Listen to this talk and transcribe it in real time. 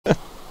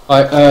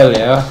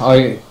earlier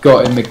I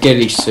got in the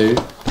ghillie suit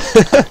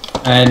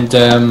and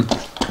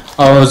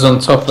I was on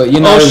top of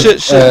Oh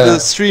shit! The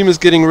stream is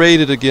getting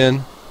raided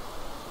again.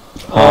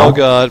 Oh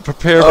god!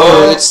 Prepare for.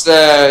 Oh, it's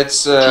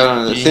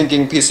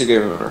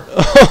ThinkingPCGamer.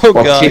 Oh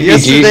god!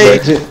 Yesterday,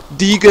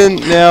 Deegan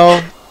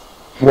now.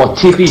 What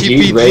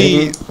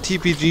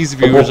TPG's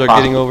viewers are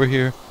getting over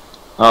here.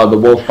 Oh, the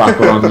wolf pack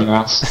are on your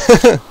ass.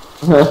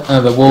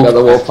 the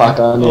wolf pack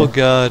on you. Oh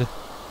god.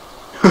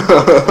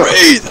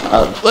 Raid!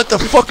 Let the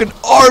fucking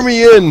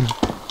army in!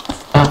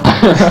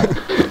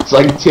 It's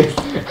like you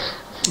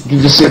can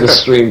just see the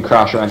stream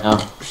crash right now.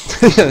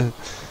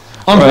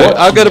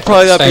 I'm gonna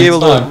probably not be able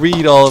to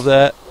read all of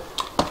that.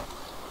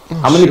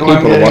 How many people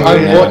are watching?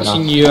 I'm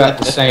watching you at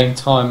the same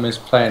time as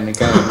playing the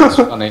game. It's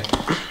funny.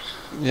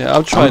 Yeah,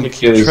 I'm trying to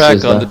keep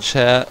track on the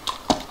chat.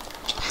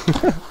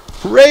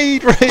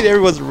 Raid!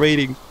 Everyone's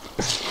raiding.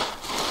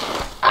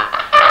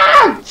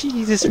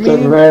 Jesus, man.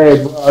 It's a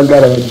raid, I'm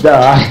gonna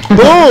die.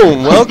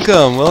 Boom!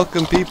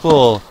 Welcome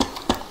people.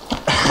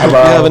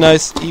 Hello. You have a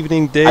nice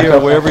evening, day, or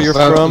wherever you're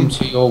from. Welcome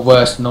to your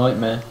worst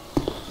nightmare.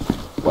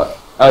 What?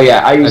 Oh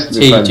yeah, I used to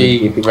be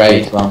TPG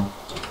raid.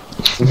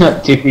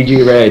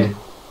 TPG raid.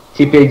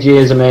 TPG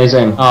is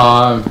amazing.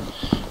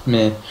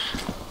 Man.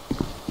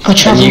 I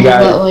travelled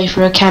that way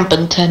for a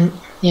camping tent.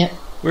 Yep.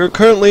 We're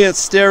currently at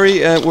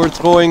Steri and we're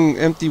throwing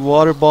empty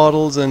water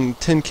bottles and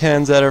tin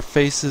cans at our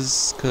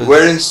faces. Cause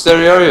where in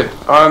Steri are you?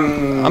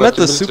 I'm at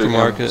the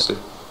supermarket.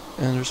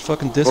 And there's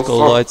fucking disco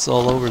lights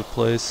all over the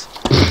place.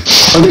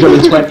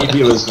 120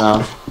 viewers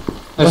now.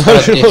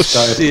 Oh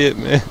shit,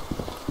 man.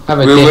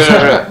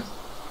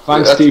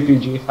 Thanks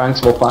TPG, thanks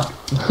Wolfpack.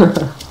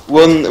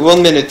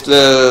 one minute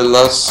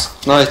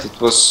last night it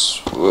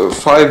was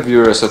 5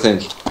 viewers I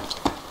think.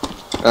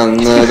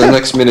 And the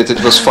next minute it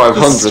was 500.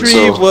 The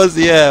stream was,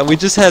 yeah, we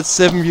just had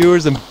 7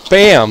 viewers and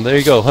BAM! There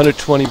you go,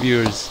 120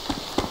 viewers.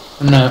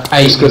 No,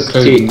 8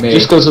 including me.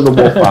 Just goes to the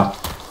Wolfpack.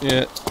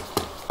 Yeah.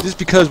 Just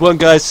because one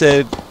guy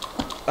said,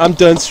 I'm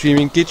done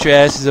streaming, get your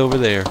asses over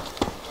there.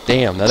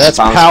 Damn, now that's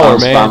power,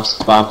 man.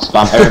 Spam.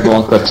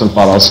 Everyone clicks and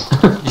follows.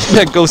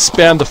 Yeah, go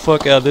spam the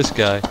fuck out of this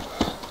guy.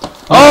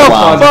 Oh,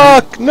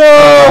 fuck!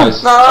 No!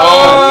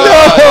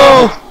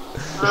 No!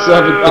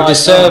 The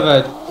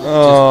server.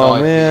 Oh,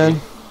 man.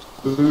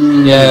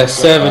 Yeah,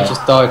 server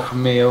just died for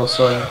me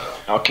also.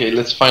 Okay,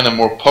 let's find a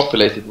more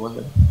populated one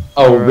then.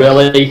 Oh,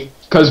 really?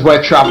 Because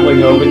we're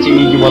travelling over to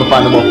you want to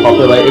find a more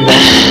populated one?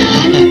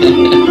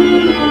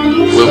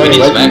 Well, we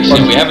need some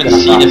action. We haven't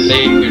seen a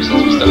player here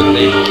since we started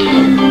playing.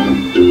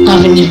 I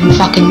haven't even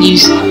fucking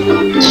used...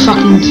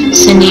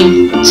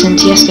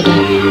 sent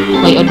yesterday.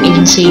 Wait, I didn't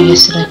even see you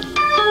yesterday.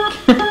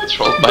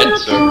 Trolled by the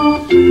server.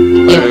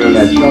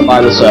 Yeah, trolled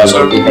by the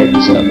server. We hate the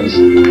servers.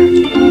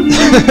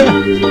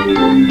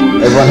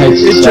 Everyone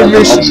hates the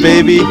intermission,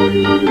 baby. I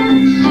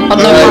don't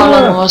know how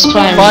long I was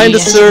playing. Find a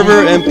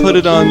server and put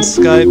it on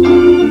Skype.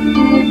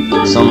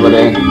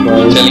 Somebody,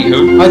 please. Telling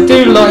who? I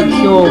do like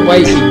your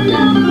waiting.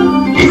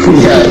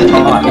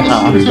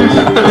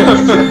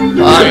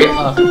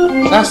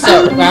 That's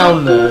that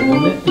round nerd,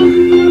 isn't it?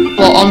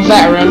 Well, I'm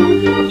veteran.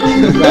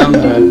 Round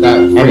nerd that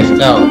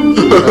freaked out.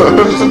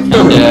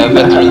 Yeah,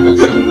 veteran.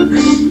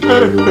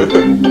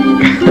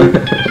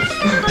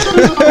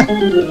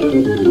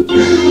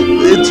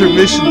 The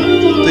intermission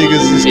thing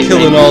is just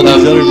killing all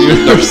these other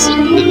viewers.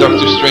 The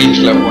Doctor Strange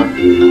level one.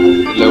 The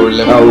lower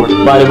level.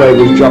 Oh, by the way,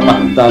 we've dropped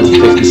back down to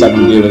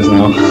 57 viewers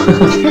now.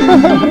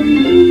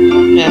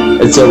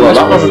 Yeah. It's a lot.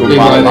 That was probably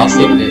why they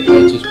did it.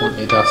 They just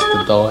wanted us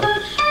to die.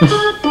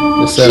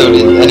 So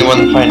did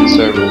anyone find the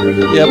server?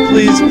 Yeah,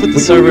 please put the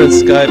server in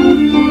Skype.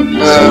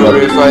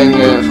 We're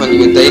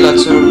finding a daylight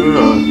server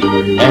or?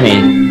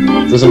 Any.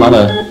 Doesn't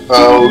matter.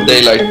 Oh,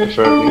 daylight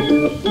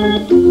preferably.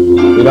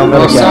 We don't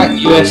really care.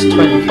 US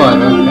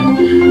 25,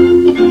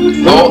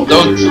 okay. No,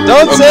 don't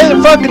say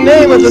the fucking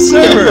name of the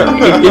server!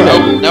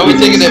 Now we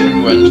take a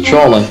different one. It's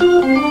trolling.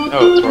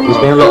 Oh, it's wrong. He's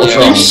being a little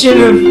troll. You should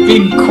have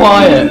been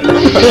quiet.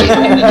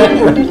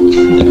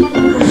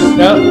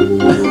 No.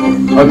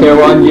 Okay,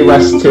 we're on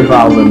US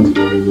 2000.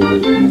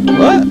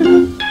 What?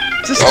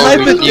 Just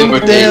type it in the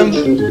damn...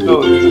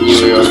 Oh,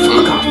 it's New York.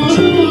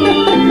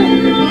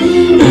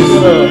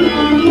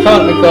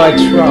 Can't the guy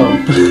troll?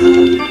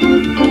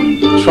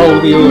 Troll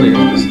the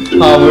audience.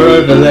 Oh, we're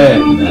over there.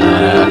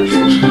 Nah.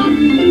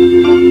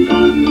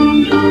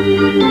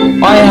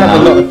 I have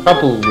a lot of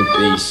trouble with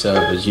these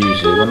servers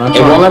usually when I try.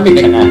 It won't let me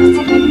connect.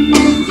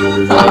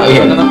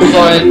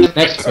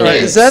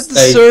 Is that the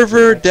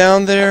server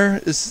down there?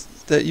 Is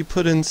that you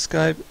put in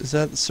Skype? Is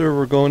that the server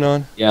we're going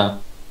on? Yeah.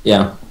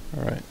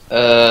 Alright.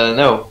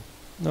 No.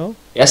 No?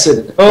 Yes,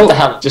 it. Oh, what the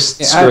hell? Just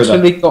it screwed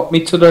actually got me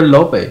to the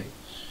lobby.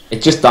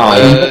 It just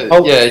died.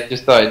 Yeah, it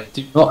just died.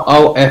 Not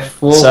Alt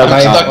F4. So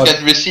I'm stuck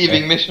at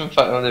receiving mission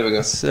file. Oh, there we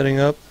go. Setting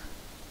up.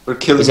 We're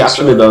killing. Is it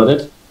actually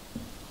loaded?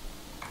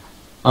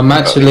 I'm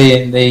actually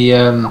in the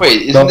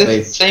Wait, isn't lobby.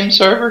 this the same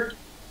server?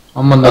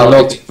 I'm on the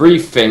It's lobby.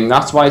 briefing.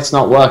 That's why it's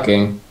not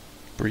working.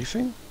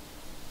 Briefing?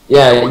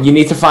 Yeah, you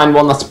need to find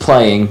one that's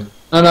playing.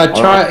 No,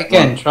 try it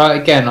again. Try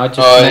it again. I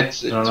just Oh,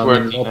 it's I'm in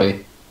working the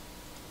lobby.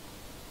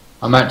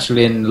 I'm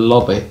actually in the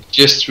lobby.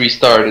 Just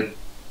restarted.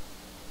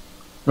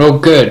 Oh,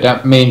 good.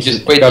 That means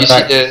Just you wait, go you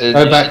back, see the-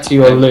 go back to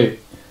your loot.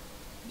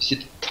 You see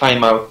the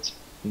timeout.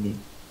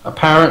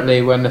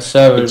 Apparently, when the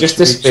server It just restarts,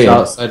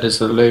 disappeared. so does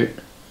the loot.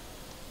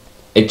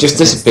 It just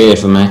disappeared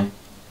for me.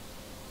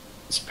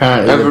 It's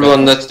apparently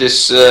Everyone that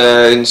is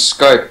in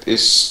Skype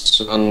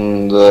is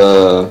on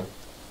the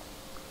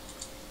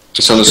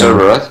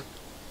server, right?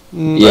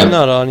 Yeah. I'm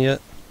not on yet.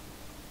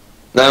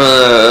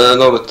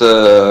 No, but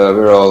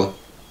we're all.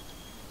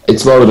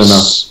 It's loaded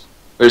enough.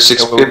 We're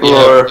 6 Yeah, people,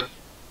 yeah. or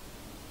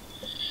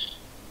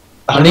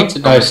I need to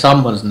know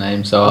someone's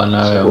name so I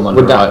know I'm on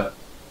We're the down- right.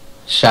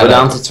 Shadow. We're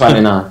down to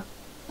 29.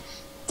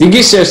 Did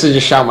you seriously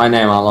just shout my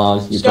name out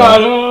loud? You bro?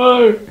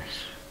 Shadow!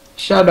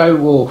 Shadow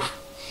Wolf.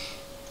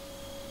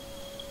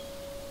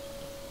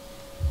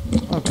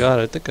 Oh god,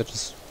 I think I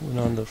just went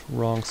on the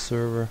wrong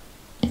server.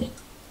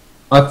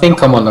 I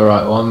think I'm on the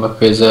right one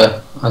because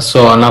I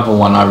saw another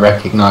one I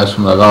recognised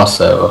from the last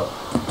server.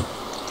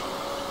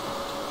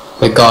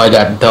 The guy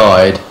that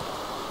died.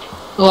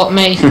 What,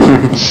 me?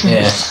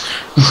 Yeah.